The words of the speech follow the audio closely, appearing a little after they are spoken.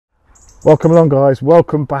Welcome along, guys.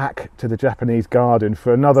 Welcome back to the Japanese garden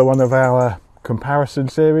for another one of our comparison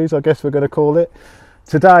series, I guess we're going to call it.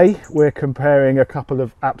 Today we're comparing a couple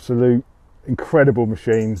of absolute incredible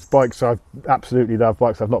machines, bikes I've absolutely loved,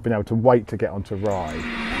 bikes I've not been able to wait to get on to ride.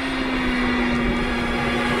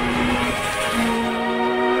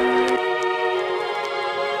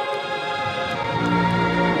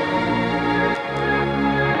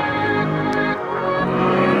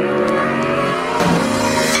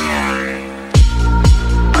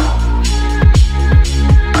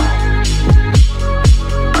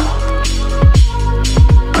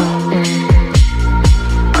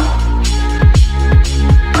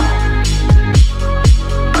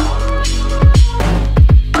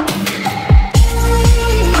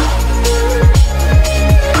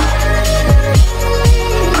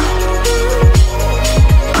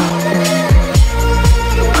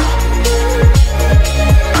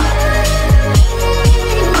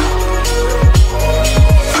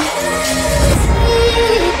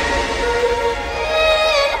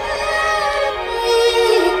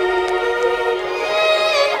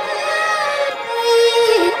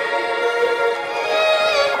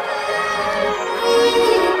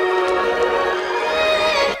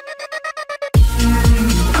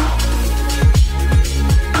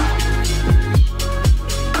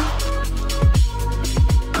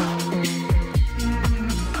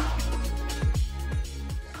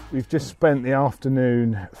 We've just spent the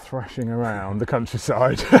afternoon thrashing around the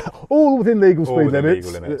countryside, all within legal speed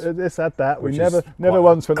limits. This had that. We never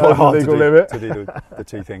once went over the legal limit. To do the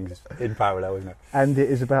two things in parallel, isn't it? And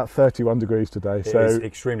it is about 31 degrees today, so it's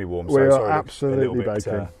extremely warm. We are absolutely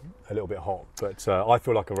baking. A little bit hot, but I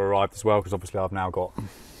feel like I've arrived as well because obviously I've now got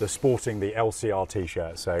the LCR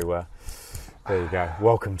t-shirt. So there you go.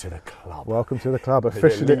 Welcome to the club. Welcome to the club.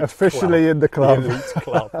 Officially in the club. The elite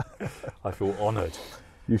club. I feel honoured.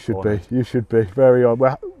 You should be. You should be. Very odd.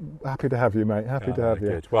 We're happy to have you, mate. Happy to have you.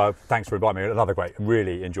 Good. Well, thanks for inviting me. Another great,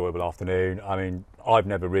 really enjoyable afternoon. I mean, I've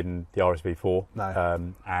never ridden the RSV4.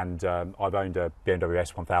 No. And I've owned a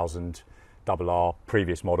BMW S1000RR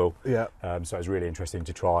previous model. Yeah. So it's really interesting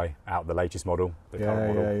to try out the latest model, the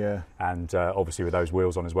current model. Yeah. And obviously with those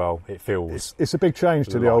wheels on as well, it feels... It's a big change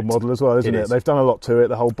to the old model as well, isn't it? They've done a lot to it.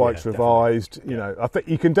 The whole bike's revised. Definitely. You know, I think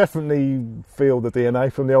you can definitely feel the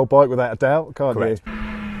DNA from the old bike without a doubt, can't Correct. you?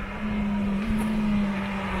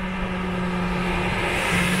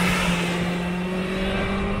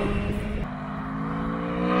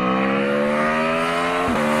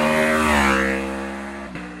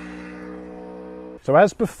 So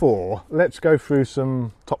as before, let's go through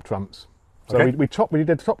some top trumps. So okay. we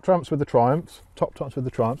did top trumps with the Triumphs.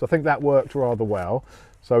 I think that worked rather well.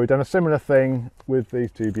 So we've done a similar thing with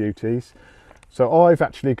these two beauties. So I've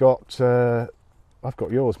actually got, I've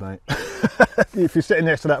got yours, mate. If you're sitting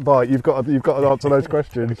next to that bike, you've got to answer those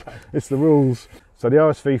questions. Okay. It's the rules. So the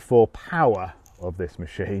RSV4 power of this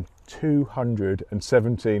machine,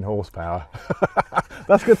 217 horsepower.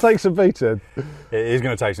 That's going to take some beating. It is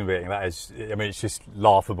going to take some beating. That is, I mean, it's just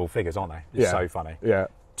laughable figures, aren't they? It's so funny. Yeah.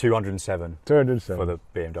 207 for the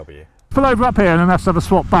BMW. Pull over up here and then let's have a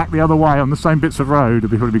swap back the other way on the same bits of road.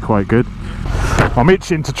 It'd probably be quite good. I'm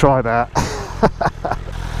itching to try that.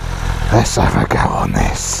 Let's have a go on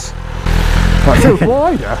this. Oh, it feels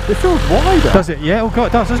wider. It feels wider. Does it? Yeah. Oh God,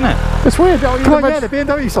 it does, doesn't it? It's weird. Yeah, the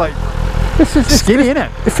BMW's like skinny, isn't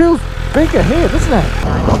it? It feels bigger here, doesn't it?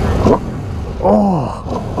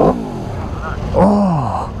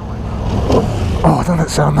 Oh, doesn't it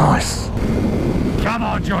sound nice? Come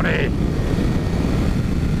on, Johnny.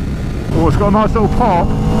 Oh, it's got a nice little pop.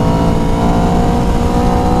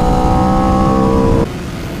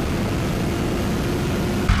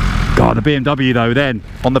 God, the BMW though, then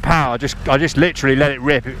on the power, I just literally let it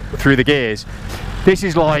rip through the gears. This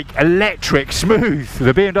is like electric smooth.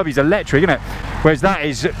 The BMW's electric, isn't it? Whereas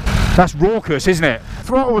that's raucous, isn't it?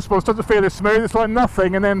 Throttle response doesn't feel as smooth. It's like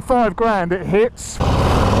nothing, and then 5 grand it hits.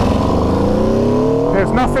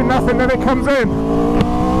 There's nothing, then it comes in.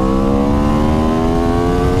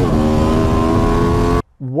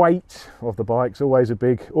 Weight of the bike's always a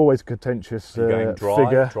contentious figure.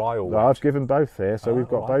 Dry or wet? I've given both here, so we've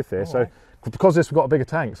got both here. So because we've got a bigger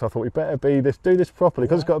tank, so I thought we'd better do this properly.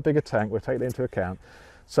 Because it's got a bigger tank, we'll take that into account.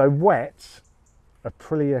 So wet,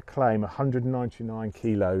 Aprilia claim 199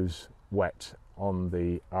 kilos wet on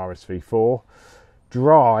the RSV4.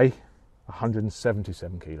 Dry,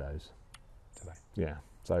 177 kilos. Today. Yeah.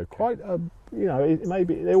 So quite, you know,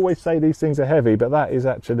 maybe they always say these things are heavy, but that is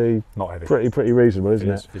actually not heavy. Pretty reasonable, isn't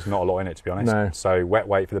it? There's not a lot in it, to be honest. No. So wet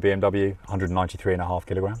weight for the BMW, 193.5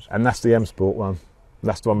 kilograms. And that's the M Sport one.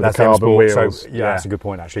 That's the one with the carbon wheels. So, yeah, that's a good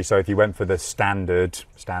point actually. So if you went for the standard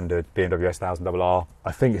BMW S1000RR,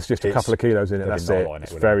 I think it's just a couple of kilos in it. That's it.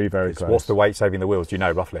 It's very close. What's the weight saving the wheels? Do you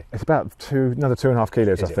know roughly? It's about another 2.5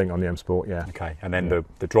 kilos, I think, on the M Sport. Yeah. Okay, and then the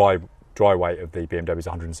dry weight of the BMW is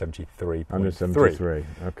 173.3. 173.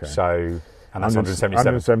 Okay. So. And that's 177.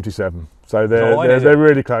 177. So they're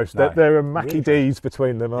really close. No, they're a Mackie D's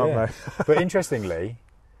between them, aren't they? But interestingly,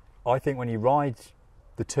 I think when you ride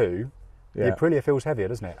the two, the Aprilia feels heavier,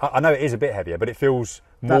 doesn't it? I know it is a bit heavier, but it feels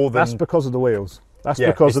more than... That's because of the wheels. That's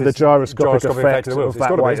because of the gyroscopic effect of the wheels.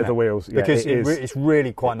 That weight of the wheels. Yeah, because it's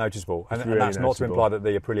really quite noticeable. And that's not to imply that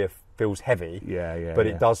the Aprilia feels heavy, but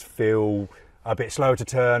it does feel a bit slower to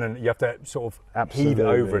turn, and you have to sort of heave it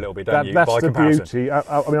over a little bit, don't you? That's the beauty.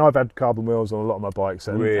 I mean, I've had carbon wheels on a lot of my bikes,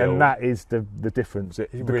 and that is the difference.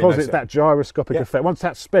 Because it's that gyroscopic effect. Once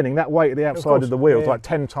that's spinning, that weight at the outside of the wheels, like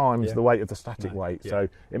 10 times the weight of the static weight. So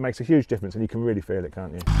it makes a huge difference, and you can really feel it,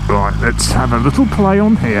 can't you? Right, let's have a little play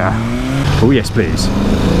on here. Oh yes, please.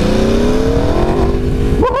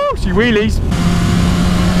 Woohoo! She wheelies.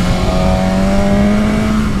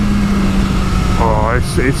 Oh,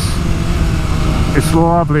 it's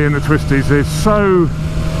lovely in the twisties. It's so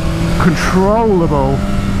controllable.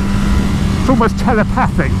 It's almost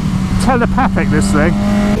telepathic, this thing.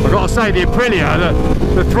 I've got to say, the Aprilia,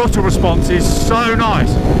 the throttle response is so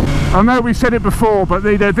nice. I know we've said it before, but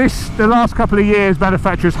the last couple of years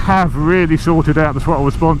manufacturers have really sorted out the throttle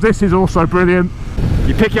response. This is also brilliant.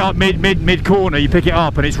 You pick it up mid corner, you pick it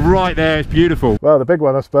up and it's right there, it's beautiful. Well, the big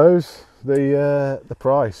one, I suppose, the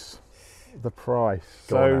price. The price.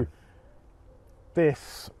 So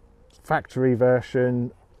this factory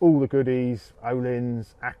version, all the goodies,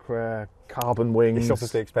 Öhlins, Acra, carbon wings. It's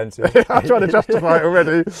obviously expensive. I'm trying to justify it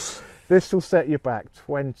already. This will set you back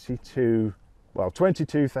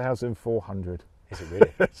 22,400. Is it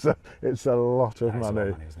really? It's a lot of money. It's a lot of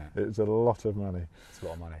money, isn't it? It's a lot of money. It's a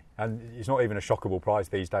lot of money. And it's not even a shockable price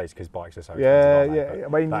these days because bikes are so expensive. Yeah. I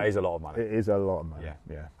mean, that is a lot of money. It is a lot of money.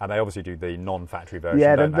 Yeah. And they obviously do the non-factory version.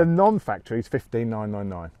 Yeah, the non-factory is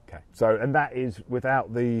 15,999. Okay. So, and that is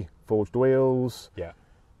without the forged wheels. Yeah.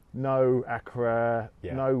 No Acra.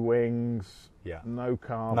 Yeah. No wings. Yeah. No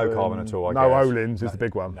carbon. No carbon at all. No Öhlins is the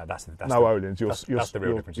big one. No, that's no Öhlins. That's the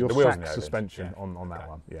real difference. Your the wheels sack suspension on that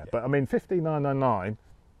one. Yeah. But I mean, 15,999.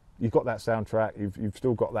 You've got that soundtrack. You've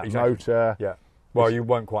still got that motor. Yeah. Well, you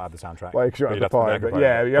won't quite have the soundtrack. Well, you have to pay, but you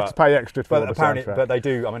have to pay extra for the soundtrack. But they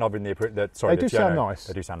do. I mean, I've ridden they do sound nice.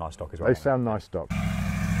 They do sound nice stock as well. They sound nice stock.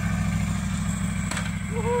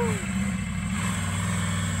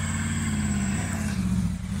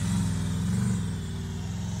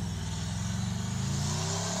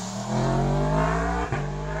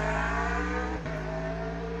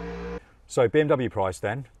 So BMW price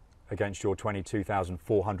then, against your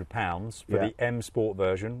 £22,400 for the M Sport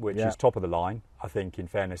version, which is top of the line. I think, in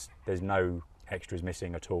fairness, there's no extras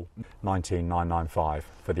missing at all. 19,995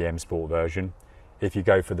 for the M Sport version. If you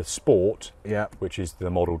go for the Sport, which is the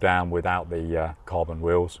model down without the carbon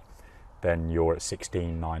wheels, then you're at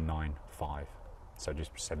 16,995. So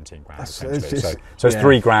just 17 grand essentially. So it's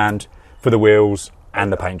 3 grand for the wheels and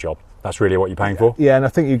the paint job. That's really what you're paying for? Yeah, and I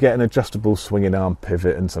think you get an adjustable swinging arm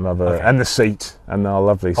pivot and some other, and the seat, and our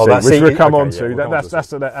lovely seat, which we'll come on to.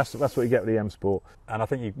 That's what you get with the M Sport. And I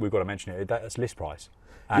think we've got to mention it, that's list price.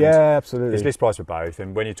 And absolutely. It's list price for both,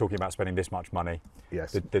 and when you're talking about spending this much money,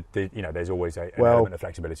 there's always an element of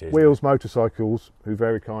flexibility. Wheels Motorcycles, who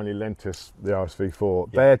very kindly lent us the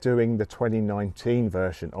RSV4, they're doing the 2019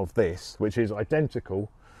 version of this, which is identical,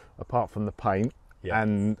 apart from the paint.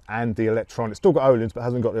 And the electronic, still got Öhlins but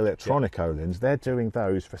hasn't got the electronic Öhlins. They're doing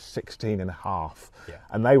those for 16.5,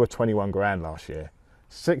 and they were 21 grand last year.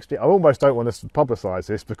 60. I almost don't want to publicise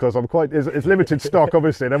this because it's limited stock,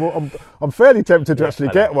 obviously, and I'm fairly tempted to actually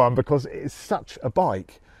get one because it's such a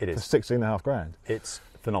bike. It is for 16.5 grand. It's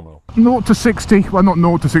phenomenal. 0 to 60. Well, not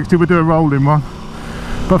 0 to 60. We'll do a rolling one,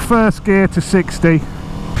 but first gear to 60.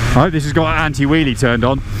 Oh, this has got anti-wheelie turned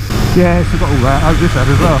on. Yes, we've got all that. Oh, this had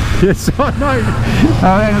as well. Yes, I know.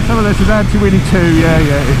 And some of this is anti-wheelie too. Yeah.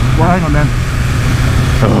 Well, hang on then.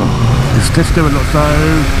 Let's do a lot. So,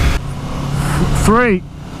 3,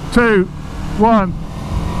 2, 1,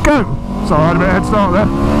 go. Sorry, I had a bit of head start there.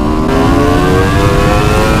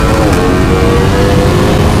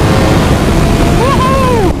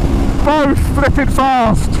 Woohoo! Both flipping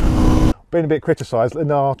fast. Been a bit criticised in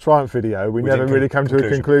our Triumph video. We never really came to a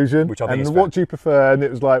conclusion. Which I think and what do you prefer? And it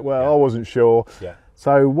was like, well, I wasn't sure. Yeah.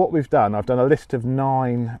 So what we've done, I've done a list of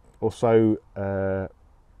 9 or so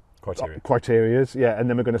criterias, yeah, and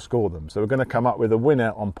then we're going to score them. So we're going to come up with a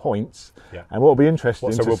winner on points. Yeah. And what will be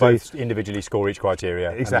interesting So to we'll see, both individually score each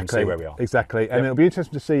criteria and then see where we are. Exactly, and it'll be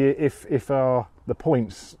interesting to see if the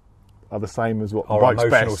points are the same as what the Our bike's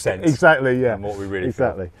emotional best. sense. Exactly, yeah. And what we really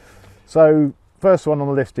exactly. So first one on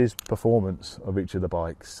the list is performance of each of the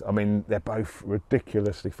bikes. I mean, they're both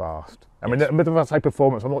ridiculously fast. I mean, when I say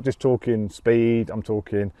performance, I'm not just talking speed. I'm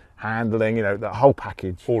talking handling. You know, the whole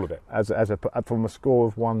package. All of it. From a score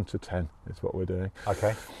of 1 to 10 is what we're doing.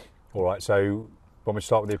 Okay. All right. So, want me to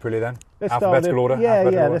start with the Aprilia then? Let's Alphabetical order.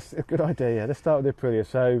 Yeah, that's a good idea. Yeah, let's start with the Aprilia.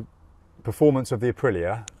 So, performance of the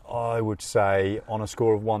Aprilia, I would say on a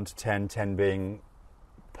score of 1 to 10, 10 being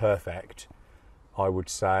perfect, I would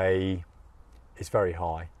say it's very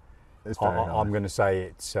high. It's very high. I'm going to say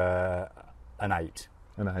it's an 8.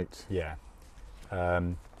 An 8. Yeah.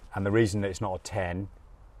 And the reason that it's not a 10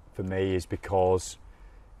 for me is because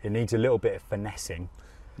it needs a little bit of finessing.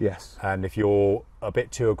 Yes. And if you're a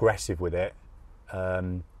bit too aggressive with it,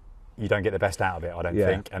 you don't get the best out of it, I don't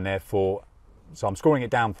think. And therefore, so I'm scoring it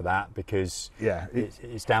down for that because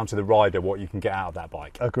it's down to the rider what you can get out of that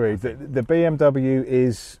bike. Agreed. The BMW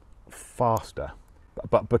is faster,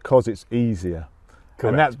 but because it's easier.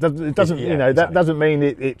 Correct. And that doesn't, that doesn't mean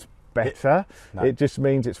it's better. It just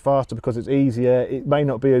means it's faster because it's easier. It may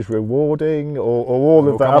not be as rewarding or all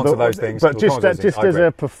of the other those things. But just as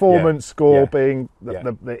a performance score being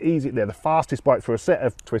the fastest bike for a set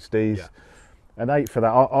of twisties, an 8 for that.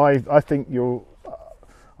 I think I'm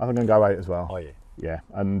going to go 8 as well. Are you? Yeah,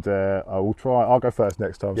 and I will try. I'll go first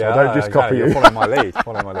next time. Yeah, so I don't just copy you. Follow my lead.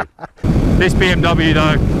 This BMW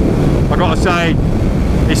though, I've got to say,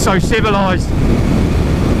 it's so civilised.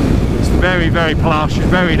 It's very, very plush. It's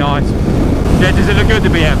very nice. Yeah, does it look good, the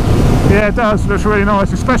BM? Yeah, it does. Looks really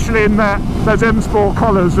nice, especially in those M Sport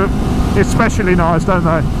colours. It's especially nice, don't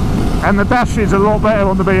they? And the dash is a lot better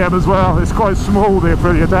on the BM as well. It's quite small, the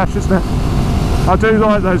Aprilia dash, isn't it? I do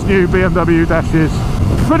like those new BMW dashes.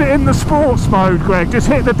 Put it in the sports mode, Greg. Just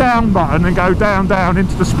hit the down button and go down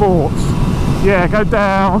into the sports. Yeah, go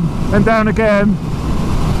down, then down again,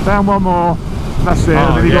 down one more. That's it.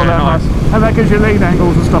 And then you got that nice. And that gives you lean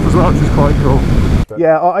angles and stuff as well, which is quite cool.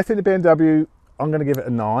 Yeah, I think the BMW, I'm going to give it a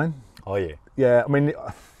 9. Oh yeah. Yeah, I mean,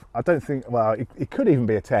 I don't think. Well, it could even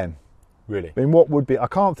be a 10. Really? I mean, what would be? I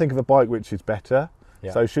can't think of a bike which is better.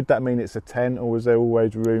 Yeah. So should that mean it's a 10, or is there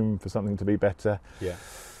always room for something to be better? Yeah.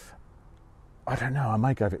 I don't know. I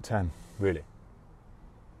may give it 10. Really?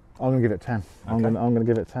 I'm going to give it 10. Okay. I'm going to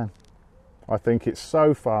give it 10. I think it's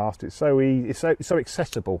so fast. It's so easy. It's so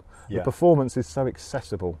accessible. Yeah. The performance is so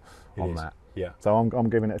accessible on that. Yeah. So I'm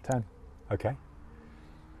giving it a 10. Okay.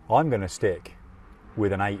 I'm going to stick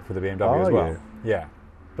with an 8 for the BMW as well. Yeah.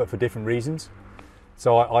 But for different reasons.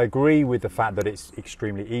 So I agree with the fact that it's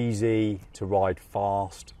extremely easy to ride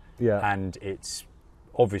fast. Yeah. And it's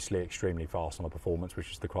obviously extremely fast on a performance,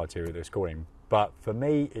 which is the criteria they're scoring. But for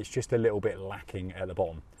me, it's just a little bit lacking at the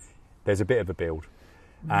bottom. There's a bit of a build.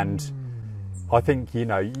 And I think,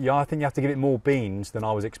 I think you have to give it more beans than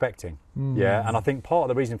I was expecting. Yeah, and I think part of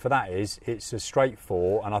the reason for that is it's a straight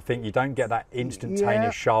 4, and I think you don't get that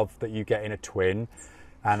instantaneous shove that you get in a twin.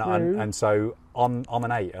 And so I'm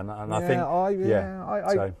an 8, and I think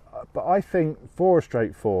but I think for a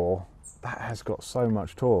straight 4, that has got so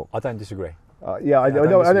much torque. I don't disagree. I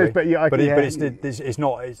know, but it's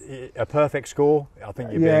not a perfect score. I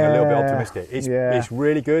think you're being a little bit optimistic. It's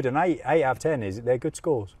really good, and 8 out of 10 they're good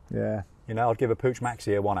scores. Yeah. I'd give a Pooch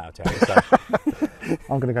Maxi a 1 out of 10. So.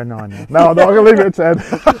 I'm going to go 9 now. No, I'm not going to leave it at 10.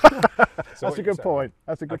 That's a good point.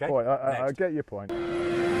 That's a good point. I get your point.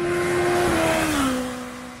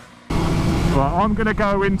 Right, I'm going to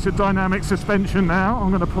go into dynamic suspension now.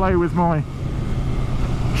 I'm going to play with my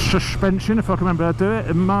suspension, if I can remember how to do it,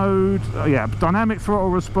 in mode, dynamic throttle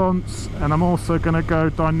response, and I'm also going to go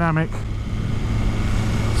dynamic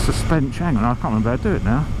suspension. Hang on, I can't remember how to do it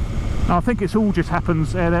now. No, I think it's all just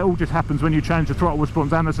happens. That all just happens when you change the throttle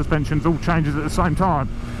response and the suspensions all changes at the same time.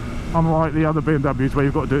 Unlike the other BMWs where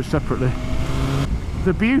you've got to do it separately.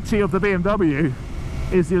 The beauty of the BMW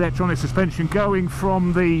is the electronic suspension going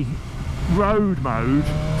from the road mode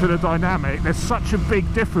to the dynamic. There's such a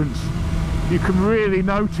big difference. You can really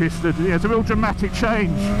notice that there's a real dramatic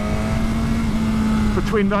change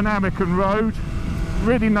between dynamic and road.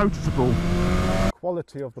 Really noticeable.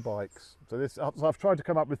 Quality of the bikes. So I've tried to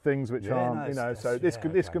come up with things which aren't, this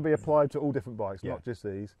can be applied to all different bikes, not just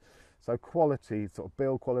these. So quality, sort of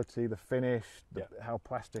build quality, the finish, how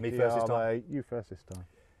plastic are they. You first this time.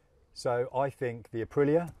 So I think the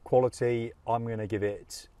Aprilia quality, I'm going to give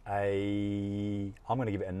it a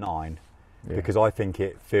 9. Because I think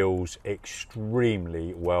it feels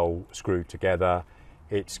extremely well screwed together.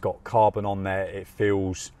 It's got carbon on there. It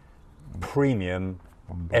feels premium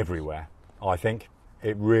everywhere, I think.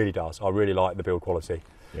 It really does. I really like the build quality.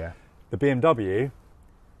 Yeah. The BMW,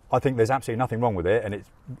 I think there's absolutely nothing wrong with it, and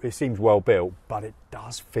it seems well built, but it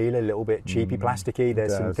does feel a little bit cheapy, plasticky.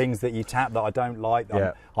 There's some things that you tap that I don't like.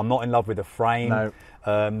 Yeah. I'm not in love with the frame.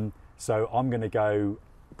 No. So I'm going to go,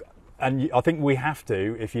 and I think we have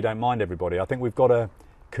to, if you don't mind, everybody, I think we've got to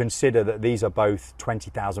consider that these are both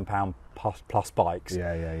 £20,000 plus bikes.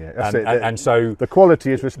 Yeah. That's it. And so the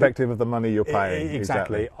quality is respective of the money you're paying.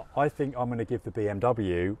 Exactly. I think I'm going to give the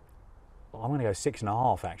BMW, I'm going to go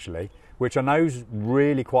 6.5 actually, which I know is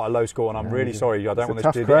really quite a low score, and I'm really sorry. I don't want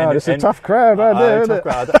this to be the end. It's a tough crowd, I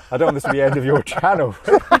don't want this to be the end of your channel.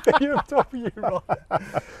 BMW,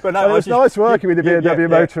 right? But no, it's nice working with the BMW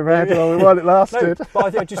Motorrad while it lasted. No,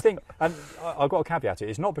 but I just think, and I've got a caveat.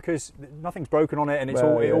 It's not because nothing's broken on it, and it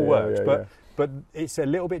all works. But it's a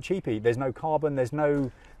little bit cheapy. There's no carbon. There's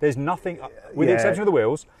nothing, with the exception of the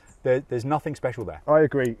wheels. There's nothing special there. I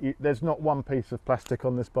agree. There's not one piece of plastic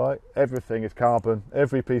on this bike. Everything is carbon.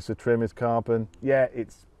 Every piece of trim is carbon. Yeah,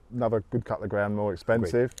 it's another good couple of grand more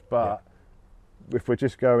expensive, but if we're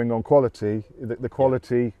just going on quality, the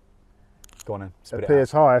quality Go on then,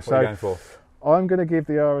 appears higher. What are you going for? I'm going to give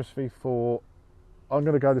the RSV4, I'm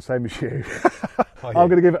going to go the same as you. I'm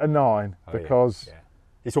going to give it a 9 because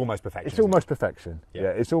it's almost perfection. It's almost perfection. Yeah,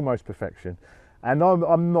 it's almost perfection. And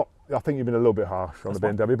I'm not, I think you've been a little bit harsh on the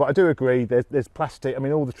BMW, but I do agree there's plastic. I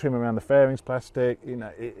mean, all the trim around the fairing's plastic, you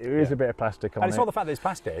know, there is a bit of plastic on it. And it's not the fact that it's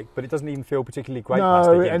plastic, but it doesn't even feel particularly great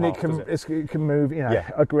plastic. No, and it can move, you know,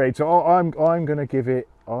 agreed. So I'm going to give it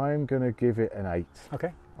an 8.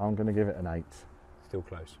 Okay. I'm going to give it an 8. Still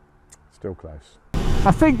close. Still close.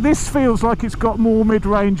 I think this feels like it's got more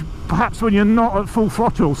mid-range, perhaps when you're not at full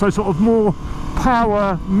throttle, so sort of more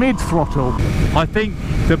power mid-throttle. I think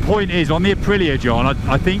the point is, on the Aprilia, John,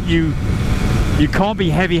 I think you can't be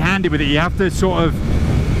heavy-handed with it. You have to sort of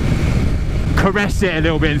caress it a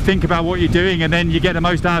little bit and think about what you're doing, and then you get the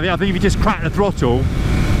most out of it. I think if you just crack the throttle,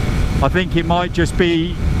 I think it might just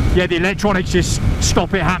be, the electronics just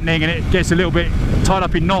stop it happening, and it gets a little bit tied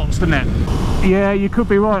up in knots, doesn't it? Yeah, you could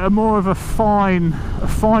be right. A more of a fine,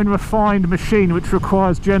 refined machine which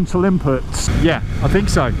requires gentle inputs. Yeah, I think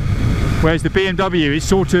so. Whereas the BMW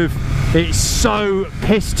is it's so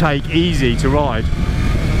piss take easy to ride.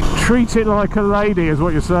 Treat it like a lady is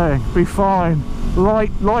what you're saying. Be fine.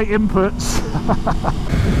 Light inputs.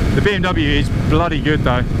 The BMW is bloody good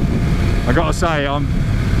though. I gotta say,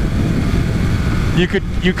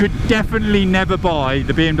 you could definitely never buy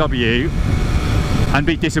the BMW and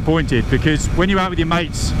be disappointed, because when you're out with your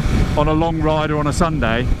mates on a long ride or on a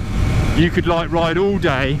Sunday, you could like ride all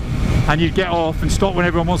day and you'd get off and stop when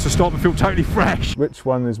everyone wants to stop and feel totally fresh. Which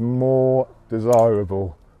one is more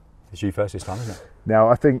desirable? It's you first this time, isn't it? Now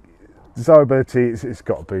I think desirability, it's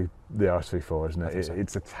got to be the RSV4, isn't it? So.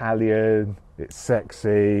 It's Italian, it's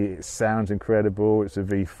sexy, it sounds incredible, it's a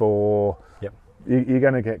V4. Yep. You're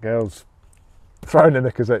going to get girls throwing the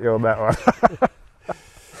knickers at you on that one.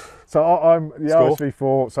 So I'm the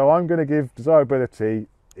RSV4, so I'm going to give desirability,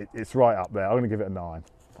 it's right up there. I'm going to give it a 9. I'm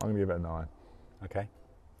going to give it a 9. Okay.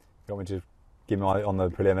 You want me to give my on the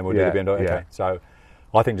Aprilia and then we'll do the BMW? Yeah. Okay. So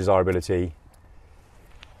I think desirability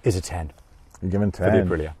is a 10. You're giving 10? For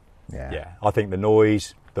the Aprilia. Yeah. I think the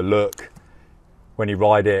noise, the look, when you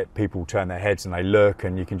ride it, people turn their heads and they look,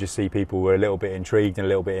 and you can just see people who are a little bit intrigued and a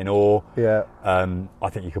little bit in awe. Yeah. I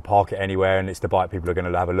think you could park it anywhere, and it's the bike people are going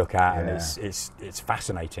to have a look at, and it's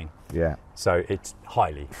fascinating. Yeah. So it's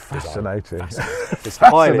highly fascinating. It's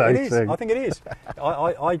highly. It is. I think it is.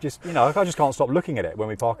 I just can't stop looking at it when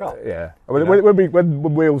we park up. Yeah.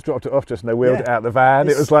 When Wheels dropped it off just and they wheeled it out the van,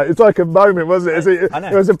 it's like a moment, wasn't it?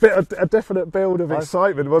 There was a definite build of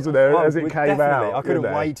excitement, wasn't there, as it came out. I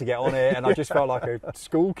couldn't wait to get on it, and I just felt like a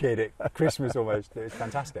school kid at Christmas almost. It's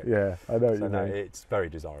fantastic. Yeah, I know. So no, it's very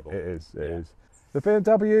desirable. It is. It is. The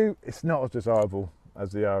BMW, it's not as desirable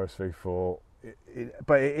as the RSV4.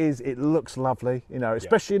 But it looks lovely, you know,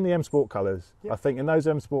 especially in the M Sport colours. I think in those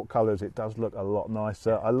M Sport colours it does look a lot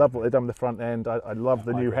nicer. I love what they've done with the front end. I love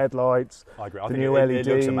the new headlights. I agree. I think new LEDs.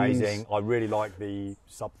 It looks amazing. I really like the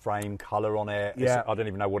subframe colour on it. Yeah. I don't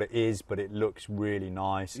even know what it is, but it looks really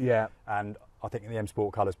nice. Yeah. And I think in the M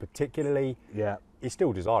Sport colours particularly, it's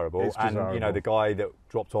still desirable. It's desirable. And you know, the guy that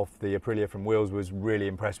dropped off the Aprilia from Wheels was really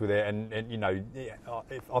impressed with it, and you know,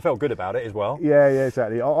 I felt good about it as well. Yeah,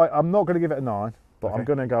 exactly. I'm not going to give it a 9, but I'm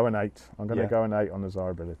going to go an 8. I'm going to go an 8 on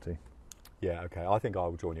desirability. Yeah, okay. I think I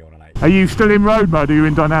will join you on an 8. Are you still in road mode? Or are you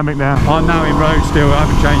in dynamic now? I'm now in road still. I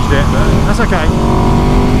haven't changed it, but that's okay.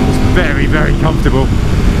 It's very, very comfortable.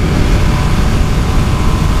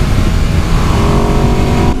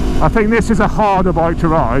 I think this is a harder bike to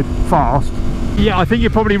ride, fast. Yeah, I think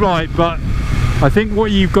you're probably right, but I think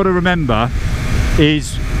what you've got to remember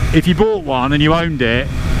is if you bought one and you owned it,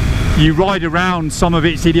 you ride around some of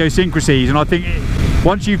its idiosyncrasies, and I think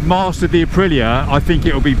once you've mastered the Aprilia, I think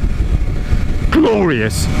it'll be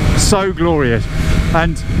glorious, so glorious.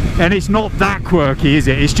 And it's not that quirky, is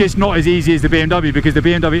it? It's just not as easy as the BMW, because the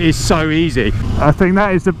BMW is so easy. I think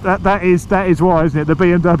that is why, isn't it? The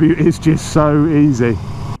BMW is just so easy.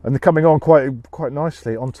 And they're coming on quite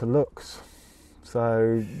nicely onto looks.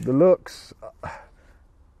 So the looks,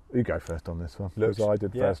 you go first on this one. Looks, because I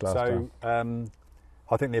did first last time.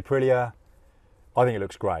 I think the Aprilia, I think it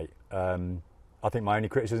looks great. I think my only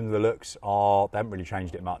criticism of the looks are they haven't really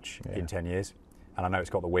changed it much in 10 years. And I know it's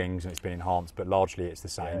got the wings and it's been enhanced, but largely it's the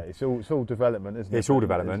same. Yeah, it's all development, isn't it? It's all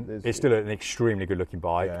development. It's still an extremely good looking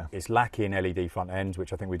bike. Yeah. It's lacking LED front ends,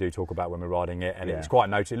 which I think we do talk about when we're riding it. And Yeah. it's quite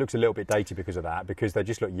noticeable. It looks a little bit dated because of that, because they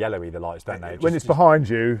just look yellowy, the lights, don't they? When it's behind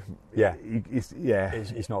you, yeah,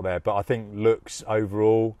 it's not there. But I think looks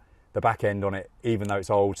overall, the back end on it, even though it's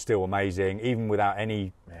old, still amazing. Even without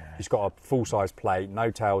any, it's got a full size plate,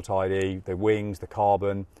 no tail tidy, the wings, the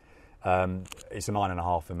carbon. It's a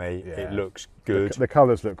 9.5 for me. Yeah. It looks good. The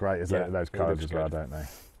colours look great, Yeah, those it colours looks as well, good. don't they?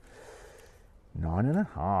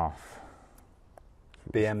 9.5.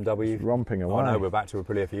 BMW. Romping away. Oh no, we're back to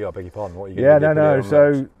Aprilia for you. I beg your pardon. What are you Yeah, going to no. do?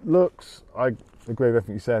 So looks, I agree with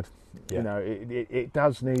everything you said. Yeah. You know, it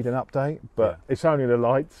does need an update, but Yeah. it's only the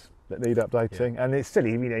lights that need updating, and it's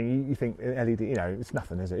silly. You know, you think LED, you know, it's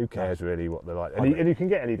nothing, is it? Who cares really what the light? And you can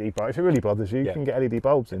get LED bulbs if it really bothers you. You can get LED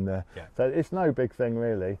bulbs in there, so it's no big thing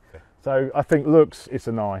really. Okay. So I think looks, it's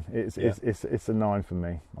a 9. It's a 9 for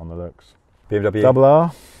me on the looks. BMW. Double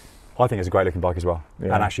R. I think it's a great looking bike as well.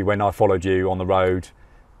 Yeah. And actually, when I followed you on the road,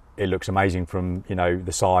 it looks amazing from, you know,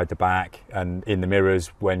 the side, the back, and in the mirrors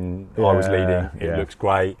when I was leading. It looks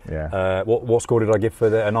great. Yeah. What score did I give for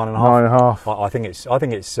the 9.5? 9.5. I think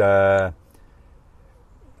it's.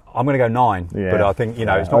 I'm going to go 9, but I think, you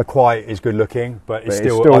know, it's not quite as good looking, but it's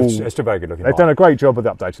still very good looking. They've done a great job with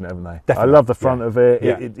updating it, haven't they? Definitely. I love the front of it.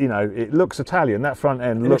 Yeah. You know, it looks Italian. That front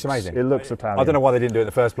end looks amazing. It looks Italian. I don't know why they didn't do it in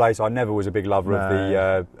the first place. I never was a big lover of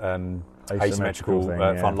the asymmetrical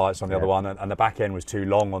front lights on the other one, and the back end was too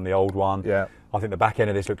long on the old one. Yeah. I think the back end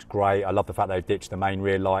of this looks great. I love the fact they've ditched the main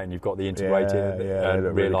rear light and you've got the integrated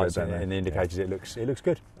rear really lights good, in the indicators. Yeah. It looks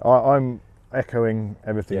good. I'm echoing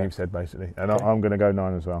everything you've said basically, and I'm going to go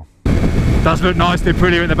 9 as well. Does look nice, the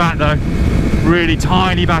Aprilia in the back though. Really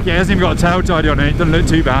tiny back end. It hasn't even got a tail tidy on it. It doesn't look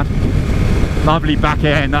too bad. Lovely back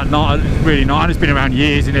end. That not really nice. It's been around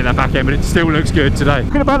years, isn't it, that back end, but it still looks good today.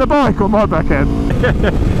 Talking about the bike or my back end?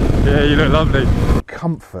 Yeah, you look lovely.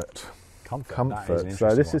 Comfort. Comfort.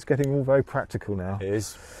 So this is getting all very practical now. It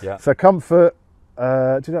is. Yeah. So comfort.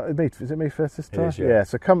 Is it me first this time? It is, yeah.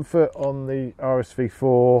 So comfort on the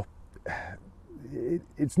RSV4.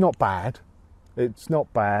 It's not bad. It's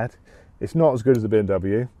not bad. It's not as good as the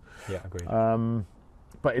BMW. Yeah, agreed.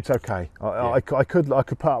 But it's okay. I could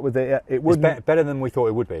put up with it. It would better than we thought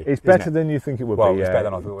it would be. It's better than you think it would be. It's better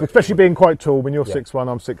than I thought it would. Especially being quite tall. When you're 6'1",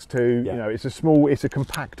 I'm 6'2". Yeah. You know, it's a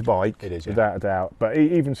compact bike. It is, without a doubt. But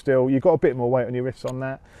even still, you've got a bit more weight on your wrists on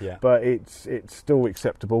that. Yeah. But it's still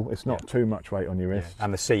acceptable. It's not too much weight on your wrists.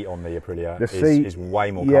 And the seat on the Aprilia is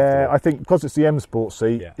way more comfortable. Yeah, I think because it's the M Sport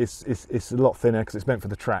seat, it's a lot thinner because it's meant for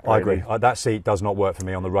the track. I agree. That seat does not work for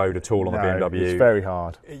me on the road at all on the BMW. It's very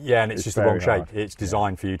hard. Yeah, and it's just the wrong shape. Hard. It's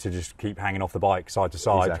designed for you to just keep hanging off the bike side to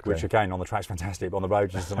side, which again on the track's fantastic, but on the road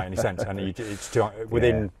it just doesn't make any sense. And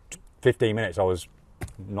within 15 minutes I was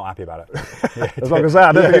not happy about it. As long as that,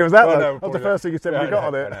 I don't think it was that. That was the first thing you said when you got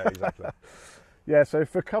on it. I know, exactly. Yeah, so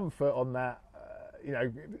for comfort on that, you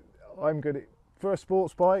know, I'm good for a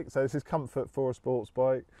sports bike. So this is comfort for a sports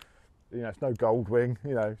bike. You know, it's no gold wing.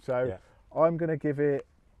 You know, so I'm going to give it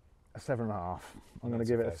a 7.5. I'm going to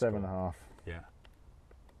give it a 7.5. Yeah.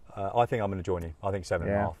 I think I'm going to join you. I think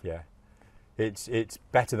 7.5. Yeah. It's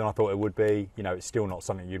better than I thought it would be. You know, it's still not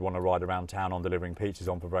something you'd want to ride around town on delivering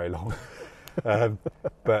pizzas on for very long.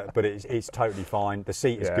 But it's totally fine. The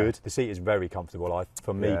seat is good. The seat is very comfortable.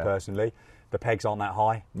 For me personally, the pegs aren't that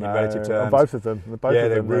high in relative terms. Both of them.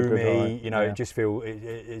 They're roomy. You know, it just feel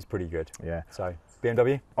it's pretty good. Yeah. So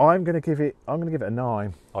BMW. I'm going to give it a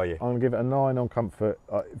 9. Are you? I'm going to give it a 9 on comfort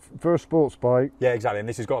for a sports bike. Yeah, exactly. And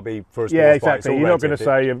this has got to be for a sports bike. Yeah, exactly. You're not going to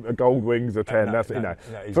say a gold wing's a 10.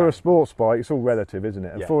 Exactly. For a sports bike, it's all relative, isn't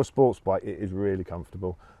it? And for a sports bike, it is really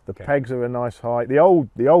comfortable. The pegs are a nice height. The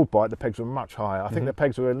old bike, the pegs were much higher. I think the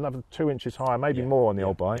pegs were another 2 inches higher, maybe more on the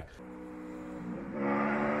old bike.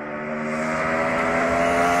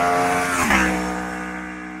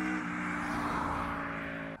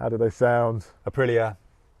 How do they sound? Aprilia,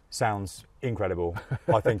 sounds incredible.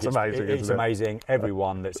 I think it's amazing. It's amazing.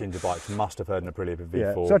 Everyone that's into bikes must have heard an Aprilia V4.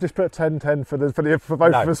 Yeah. So I just put 10-10 for both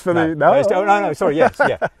of us. No. Sorry, yes,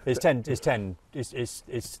 yeah. It's 10. It's 10.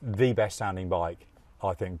 It's the best sounding bike,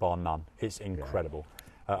 I think, bar none. It's incredible,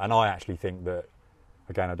 and I actually think that.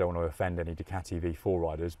 Again, I don't want to offend any Ducati V4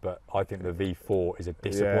 riders, but I think the V4 is a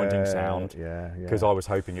disappointing sound because I was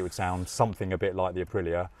hoping it would sound something a bit like the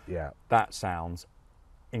Aprilia. Yeah, that sounds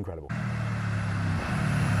incredible.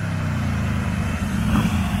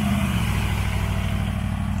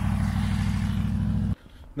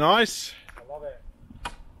 Nice. I love it.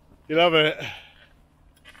 You love it?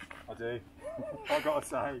 I do. I've got to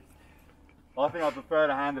say, I think I prefer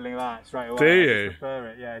the handling of that straight away. Do you? I prefer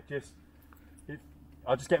it, yeah.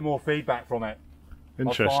 I just get more feedback from it.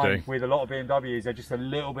 Interesting. I find with a lot of BMWs, they're just a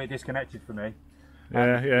little bit disconnected for me.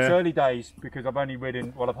 Yeah. It's early days because I've hardly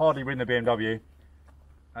ridden the BMW,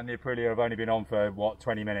 and the Aprilia I've only been on for, what,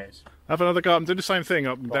 20 minutes. Have another go up and do the same thing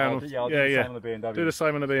up and down. I'll do the same on the BMW. Do the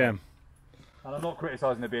same on the BM. And I'm not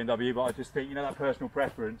criticising the BMW, but I just think, that personal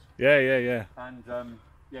preference. Yeah. And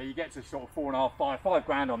you get to sort of 4.5, 5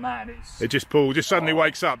 grand on that, and it just suddenly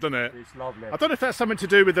wakes up, doesn't it? It's lovely. I don't know if that's something to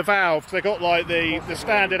do with the valve. They got like the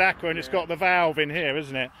standard Aqua, and it's got the valve in here,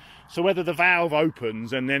 isn't it? So whether the valve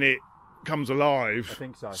opens and then it comes alive. I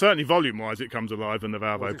think so. Certainly volume-wise, it comes alive when the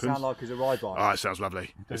valve opens. What does it sound like as a ride bike? Oh, it sounds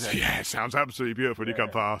lovely. It sounds absolutely beautiful when you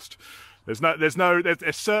come past. There's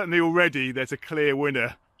certainly already there's a clear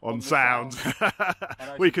winner on sound.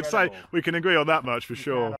 We can agree on that much for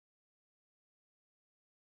sure.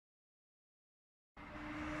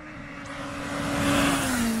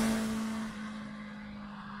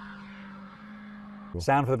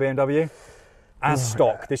 Sound for the BMW as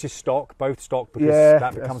stock. This is stock, both stock, because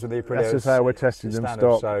that comes with the Aprilia. That's just how we're testing them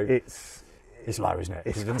stock. So it's low, isn't it?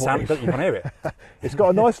 It doesn't sound. You can't hear it. It's got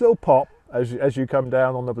a nice little pop as you come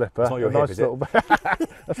down on the blipper. It's not your hip, is it?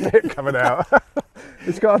 That's the hip coming out.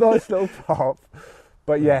 It's got a nice little pop,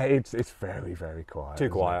 but yeah, it's very, very quiet. Too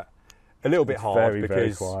quiet. A little bit hard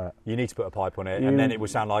because you need to put a pipe on it, and then it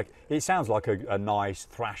sounds like a nice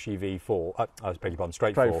thrashy V4. I beg your pardon,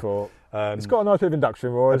 straight four. It's got a nice bit of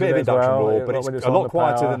induction roar. A bit of induction roar, but it's a lot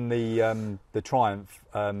quieter power. than the Triumph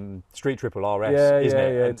Street Triple RS, isn't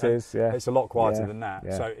it? Yeah, it is. Yeah, it's a lot quieter than that.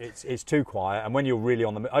 Yeah. So it's too quiet, and when you're really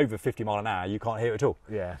on over 50 mile an hour, you can't hear it at all.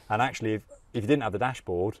 Yeah. And actually, if you didn't have the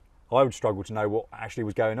dashboard, I would struggle to know what actually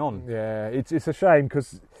was going on. Yeah, it's a shame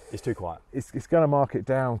because it's too quiet. It's going to mark it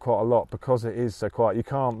down quite a lot because it is so quiet. You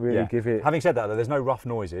can't really give it. Having said that, though, there's no rough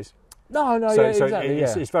noises. No, exactly.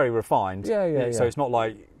 It's very refined. Yeah. So it's not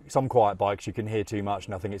like some quiet bikes you can hear too much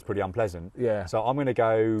and I think it's pretty unpleasant. Yeah. So I'm going to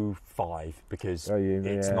go 5 because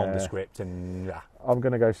it's nondescript and. I'm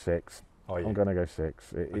going to go 6. Are you? I'm going to go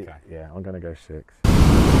 6. Okay. I'm going to go 6.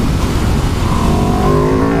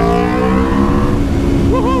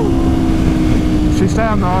 She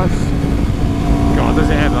sounds nice. God, does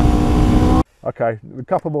it ever? Okay, a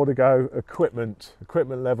couple more to go. Equipment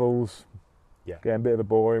levels. Yeah. Getting a bit of a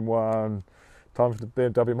boring one. Time for the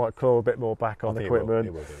BMW might claw a bit more back on equipment.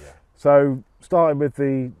 It will do, yeah. So starting with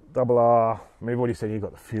the RR, I mean, we've already said you've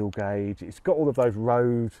got the fuel gauge. It's got all of those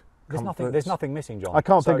road. There's nothing missing, John. I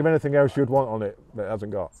can't think of anything else you'd want on it that it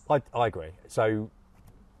hasn't got. I agree. So.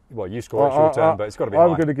 Well, you score it short term, but it's got to be high.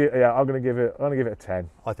 I'm going to give it a 10.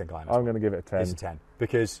 I think I am. I'm going to give it a 10. It's a 10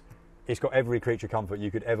 because it's got every creature comfort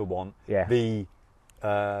you could ever want. Yeah. The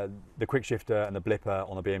quick shifter and the blipper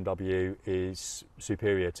on the BMW is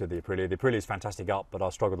superior to the Aprilia. The Aprilia is fantastic up, but I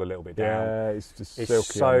struggled a little bit down. Yeah, it's just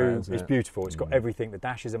silky. It's beautiful. It's got everything. The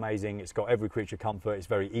dash is amazing. It's got every creature comfort. It's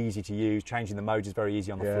very easy to use. Changing the modes is very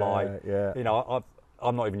easy on the fly. Yeah.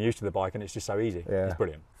 I'm not even used to the bike, and it's just so easy. Yeah. It's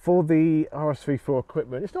brilliant. For the RSV4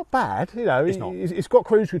 equipment, it's not bad. It's not. It's got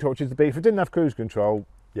cruise control, which is the beat. If it didn't have cruise control,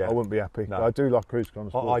 I wouldn't be happy. No. But I do like cruise control on a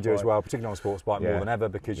sports I do bike. as well, particularly on a sports bike more than ever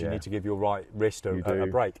because you need to give your right wrist a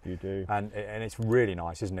break. You do. And it's really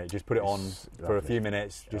nice, isn't it? Just put it on for a few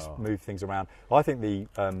minutes, just move things around. I think the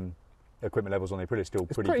equipment levels on the Aprilia are still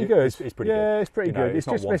pretty good. It's pretty good. Yeah, it's pretty good. It's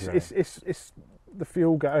just it's the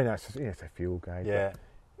fuel gauge. It's a fuel gauge. Yeah.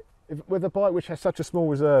 With a bike which has such a small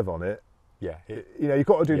reserve on it, you've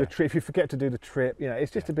got to do the trip. If you forget to do the trip,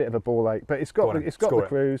 it's just a bit of a ball ache. But it's got the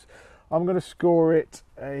cruise. I'm going to score it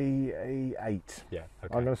a 8. Yeah,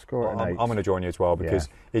 okay. I'm going to score it an 8. I'm going to join you as well because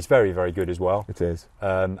it's very, very good as well. It is.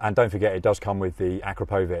 And don't forget, it does come with the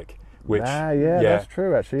Akrapovic. Which, that's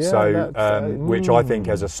true actually. Yeah, so, which I think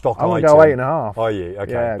as a stock item. I'm going to go 8.5. Are you?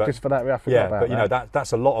 Okay. Yeah, but, just for that, we have to forget about but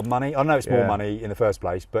that's a lot of money. I know it's more money in the first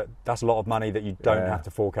place, but that's a lot of money that you don't have to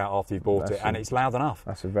fork out after you've bought it, and it's loud enough.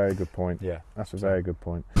 That's a very good point. Yeah. That's a very good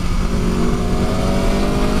point.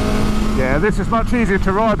 Yeah, this is much easier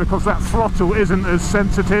to ride because that throttle isn't as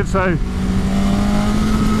sensitive, so it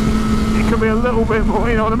can be a little bit more,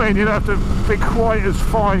 you know what I mean? You don't have to be quite as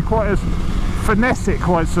fine, quite as finesse it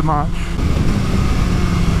quite so much.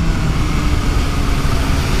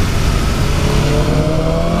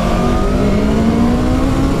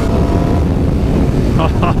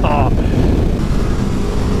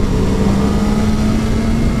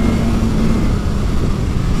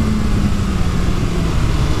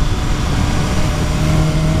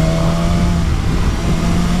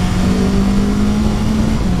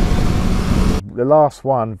 The last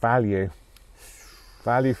one, value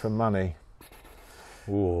for money.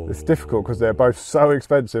 Ooh. It's difficult because they're both so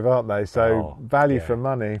expensive, aren't they? So value for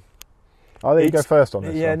money. I'll let you go first on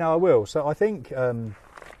this one. No, I will. So I think I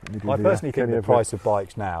personally think the price of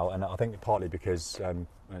bikes now, and I think partly because and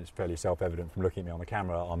it's fairly self-evident from looking at me on the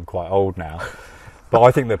camera, I'm quite old now. But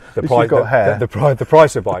I think the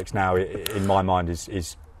price of bikes now, in my mind,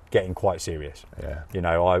 is getting quite serious. Yeah. You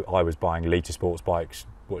know, I was buying Elite sports bikes,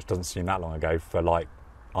 which doesn't seem that long ago, for like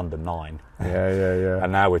under 9. Yeah.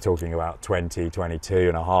 And now we're talking about 20, 22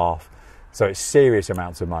 and a half. So it's serious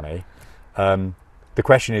amounts of money. The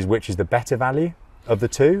question is, which is the better value of the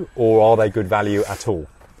two, or are they good value at all?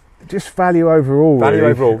 Just value overall. Value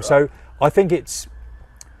really. overall. So I think it's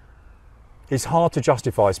hard to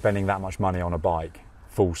justify spending that much money on a bike,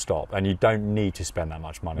 full stop. And you don't need to spend that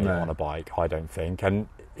much money on a bike, I don't think. And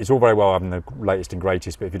it's all very well having the latest and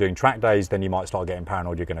greatest, but if you're doing track days, then you might start getting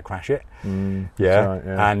paranoid you're going to crash it. Right,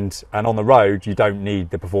 yeah. And on the road, you don't need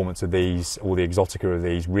the performance of these or the exotica of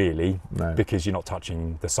these, really, because you're not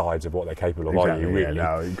touching the sides of what they're capable of, are you, really?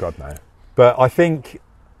 Yeah, no, God no. But I think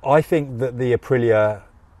that the Aprilia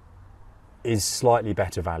is slightly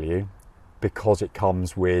better value because it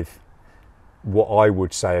comes with what I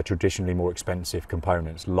would say are traditionally more expensive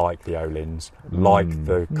components, like the O-lins, like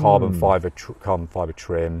the carbon fibre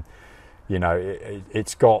trim. You know,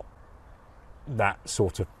 it's got that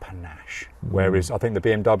sort of panache. Whereas I think the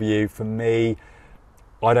BMW, for me,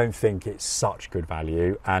 I don't think it's such good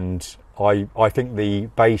value. And I think the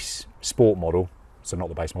base sport model, so not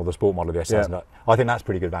the base model, the sport model, the S1000, I think that's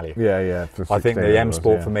pretty good value. Yeah. I think the M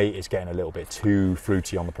Sport, for me, is getting a little bit too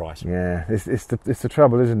fruity on the price. Yeah, it's the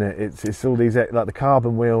trouble, isn't it? It's all these, like the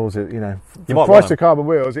carbon wheels. You know, You the might price want of carbon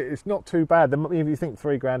wheels, it's not too bad. If you think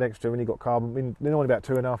 £3 extra when you got carbon, I mean, they're only about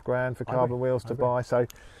 £2.5 for carbon wheels to buy. So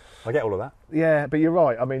I get all of that. Yeah, but you're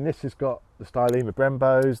right. I mean, this has got the Stylema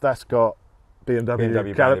Brembos. That's got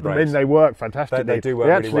BMW branded I mean, they work fantastically. They do work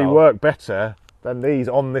They really actually well. work better than these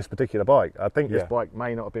on this particular bike. I think this bike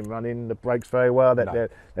may not have been running the brakes very well.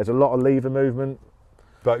 There's a lot of lever movement.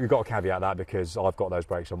 But you've got to caveat that because I've got those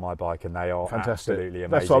brakes on my bike and they are Fantastic. absolutely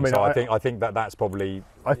amazing. That's what I mean. So I think that's probably.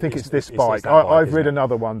 I think it's this it's bike. that bike, I've ridden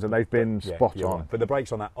other ones and they've been spot on. Right. But the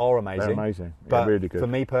brakes on that are amazing. They're amazing. But really good. For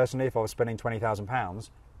me personally, if I was spending £20,000,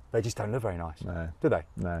 they just don't look very nice. No. Do they?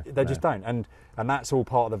 No. They just don't. And that's all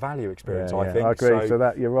part of the value experience, I think. I agree. So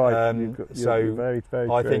that you're right. You're very, very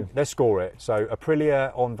I true. think let's score it. So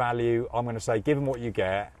Aprilia on value, I'm going to say, given what you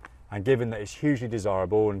get, and given that it's hugely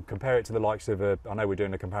desirable, and compare it to the likes of I know we're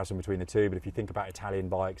doing a comparison between the two, but if you think about Italian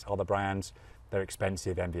bikes, other brands, they're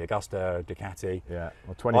expensive. MV Agusta, Ducati. Yeah.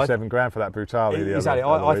 Well, 27 grand for that Brutale. Exactly.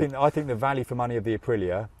 I think the value for money of the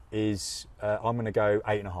Aprilia is I'm going to go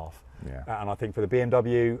 8.5. Yeah. And I think for the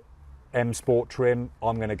BMW M Sport trim,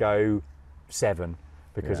 I'm going to go 7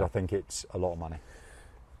 because I think it's a lot of money.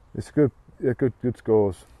 It's good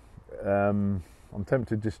scores. I'm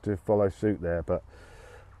tempted just to follow suit there, but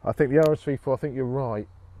I think the RSV4, I think you're right.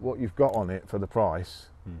 What you've got on it for the price,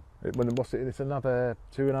 it's another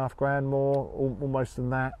 £2.5 more, almost than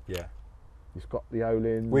that. Yeah. It's got the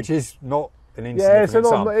O-lins. Which is not an insignificant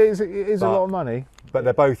sum. It is a lot of money. But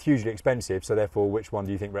they're both hugely expensive, so therefore which one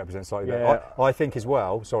do you think represents slightly better? I think as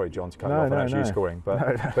well, sorry John to cut you off and actually scoring, but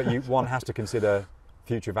one has to consider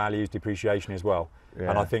future values, depreciation as well. Yeah.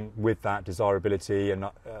 And I think with that desirability, and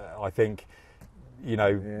I think,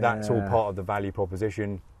 that's all part of the value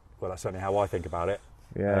proposition. Well, that's certainly how I think about it.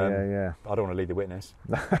 Yeah. I don't want to lead the witness.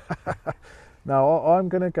 No, I'm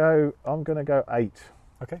going to go 8.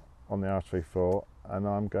 Okay. On the RSV4, and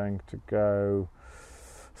I'm going to go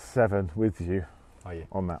 7 with you. Are you?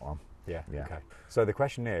 On that one? Yeah. Okay. So the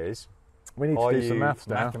question is, we need to do some maths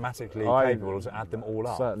now. Mathematically capable to add them all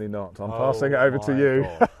up? Certainly not. I'm passing it over to you. You're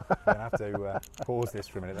going to have to pause this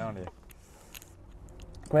for a minute, aren't you?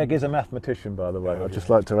 Greg is a mathematician, by the way. I'd just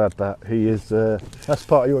like to add that. He is, that's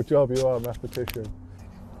part of your job, you are a mathematician.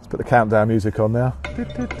 Let's put the countdown music on now.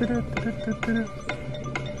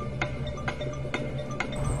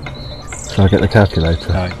 Shall I get the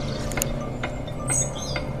calculator? No.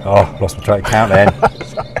 Oh, lost my track count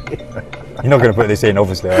then. You're not going to put this in,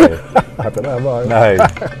 obviously, are you? I don't know, right? No.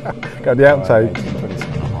 Got the outtake.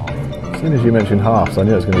 As soon as you mentioned halves, I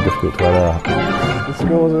knew it was going to be difficult to add out. The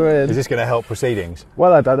scores are in. Is this going to help proceedings?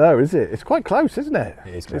 Well, I don't know, is it? It's quite close, isn't it?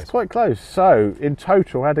 It is close. It's quite close. So, in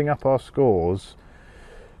total, adding up our scores,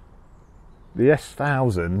 the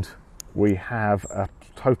S1000, we have a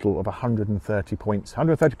total of 130 points,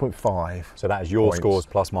 130.5. So that is your points. scores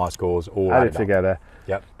plus my scores all Add added it together.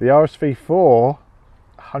 Yep. The RSV4,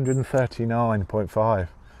 139.5.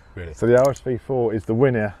 Really? So the RSV4 is the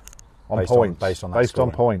winner on points. Based on that based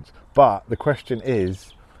on scoring. points. But the question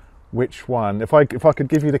is, which one? If I could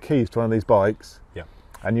give you the keys to one of these bikes, Yep.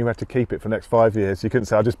 and you had to keep it for the next 5 years, you couldn't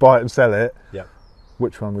say I'll just buy it and sell it. Yep.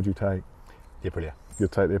 Which one would you take? The Aprilia.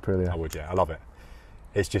 You'd take the Aprilia. I would, yeah. I love it.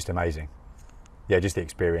 It's just amazing. Yeah, just the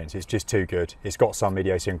experience. It's just too good. It's got some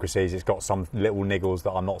idiosyncrasies. It's got some little niggles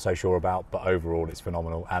that I'm not so sure about, but overall it's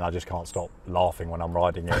phenomenal. And I just can't stop laughing when I'm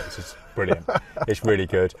riding it. It's just brilliant. It's really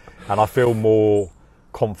good. And I feel more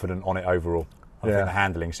confident on it overall. I think the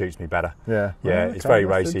handling suits me better. Yeah. Yeah, Okay, it's very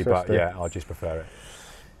that's racy, but interesting. yeah, I just prefer it.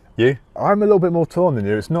 You? I'm a little bit more torn than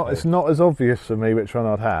you. It's not as obvious for me which one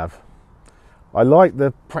I'd have. I like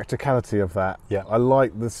the practicality of that. Yeah. I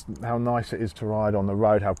like this, how nice it is to ride on the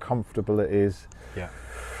road, how comfortable it is. Yeah.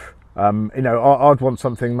 You know, I'd want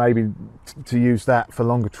something maybe to use that for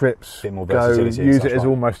longer trips. Bit more versatility, Use that's it as right.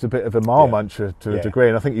 almost a bit of a mile muncher to a degree,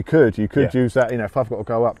 and I think you could use that. You know, if I've got to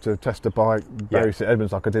go up to test a bike, Bury St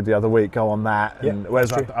Edmunds like I did the other week, go on that. Yeah, And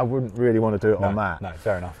whereas that's true. I wouldn't really want to do it on that. No,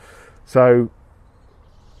 fair enough. So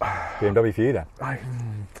BMW for you then?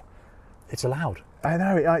 It's allowed. I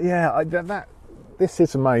know. This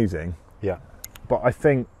is amazing. Yeah. But I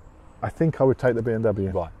think I would take the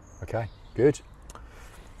BMW. Right. Okay. Good.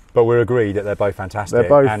 But we're agreed that they're both fantastic. They're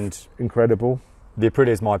both and incredible. the Aprilia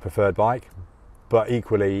is my preferred bike. But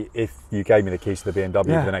equally, if you gave me the keys to the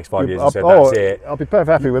BMW for the next 5 years and said that's it, I'll be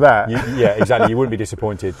perfectly happy with that. yeah, exactly. You wouldn't be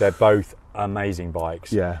disappointed. They're both amazing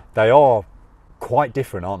bikes. Yeah. They are quite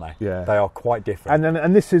different, aren't they? Yeah. They are quite different.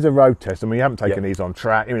 And this is a road test. I mean, you haven't taken these on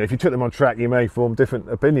track. I mean, if you took them on track, you may form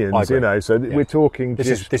different opinions. I agree. You know, so we're talking. This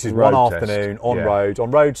is road one test. afternoon on roads.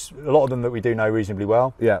 On roads, a lot of them that we do know reasonably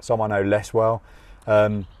well. Yeah. Some I know less well,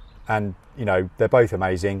 and you know they're both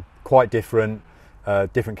amazing. Quite different,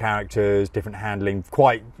 different characters, different handling.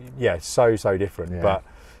 So different. Yeah. But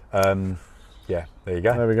yeah, there you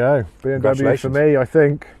go. There we go. BMW for Congratulations. me. I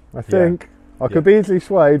think. I could be easily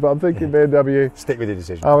swayed, but I'm thinking BMW. Stick with your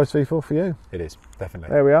decision. RSV4 for you. It is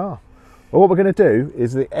definitely. There we are. Well, what we're going to do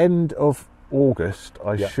is the end of August,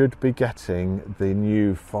 I should be getting the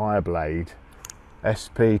new Fireblade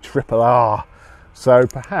SP-RR. So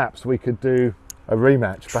perhaps we could do a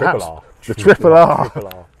rematch. Perhaps R. the Triple R.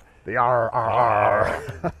 Triple R. The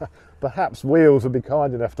RRR. Perhaps Wheels would be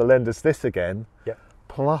kind enough to lend us this again. Yep.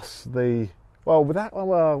 Plus the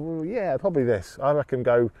probably this. I reckon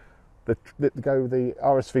go the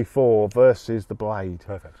RSV4 versus the Blade.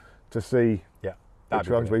 Perfect. To see which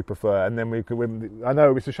ones we prefer, and then we could win. I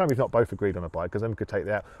know it's a shame we've not both agreed on a bike, because then we could take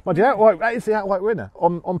the out. Mind you, that is the outright winner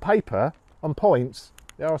on paper, on points.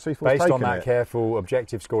 The RSV4 based on that careful,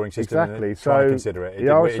 objective scoring system. Exactly. So consider it. The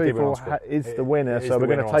RSV4 is the winner, so we're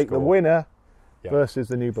going to take the winner versus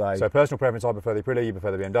the new Blade. So personal preference, I prefer the Aprilia, you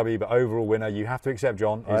prefer the BMW, but overall winner, you have to accept,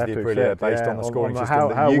 John, is the Aprilia based on the scoring system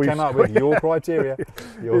that you came up with, your criteria.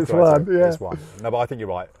 It's one. No, but I think you're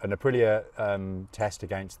right. An Aprilia test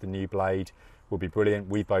against the new Blade would be brilliant.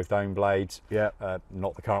 We both own Blades. Yeah.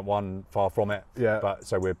 Not the current one, far from it. Yeah.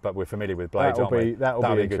 But we're familiar with Blades, aren't we?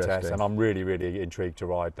 That'll be a good test, and I'm really, really intrigued to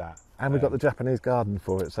ride that. And we've got the Japanese garden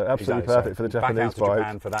for it, so absolutely perfect for the Japanese back out to bike.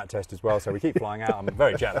 Japan for that test as well. So we keep flying out. I'm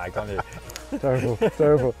very jet lagged, aren't you? Terrible.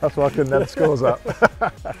 That's why I couldn't have the scores up.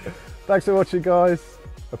 Thanks for watching, guys.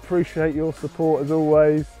 Appreciate your support as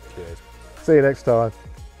always. Cheers. See you next time.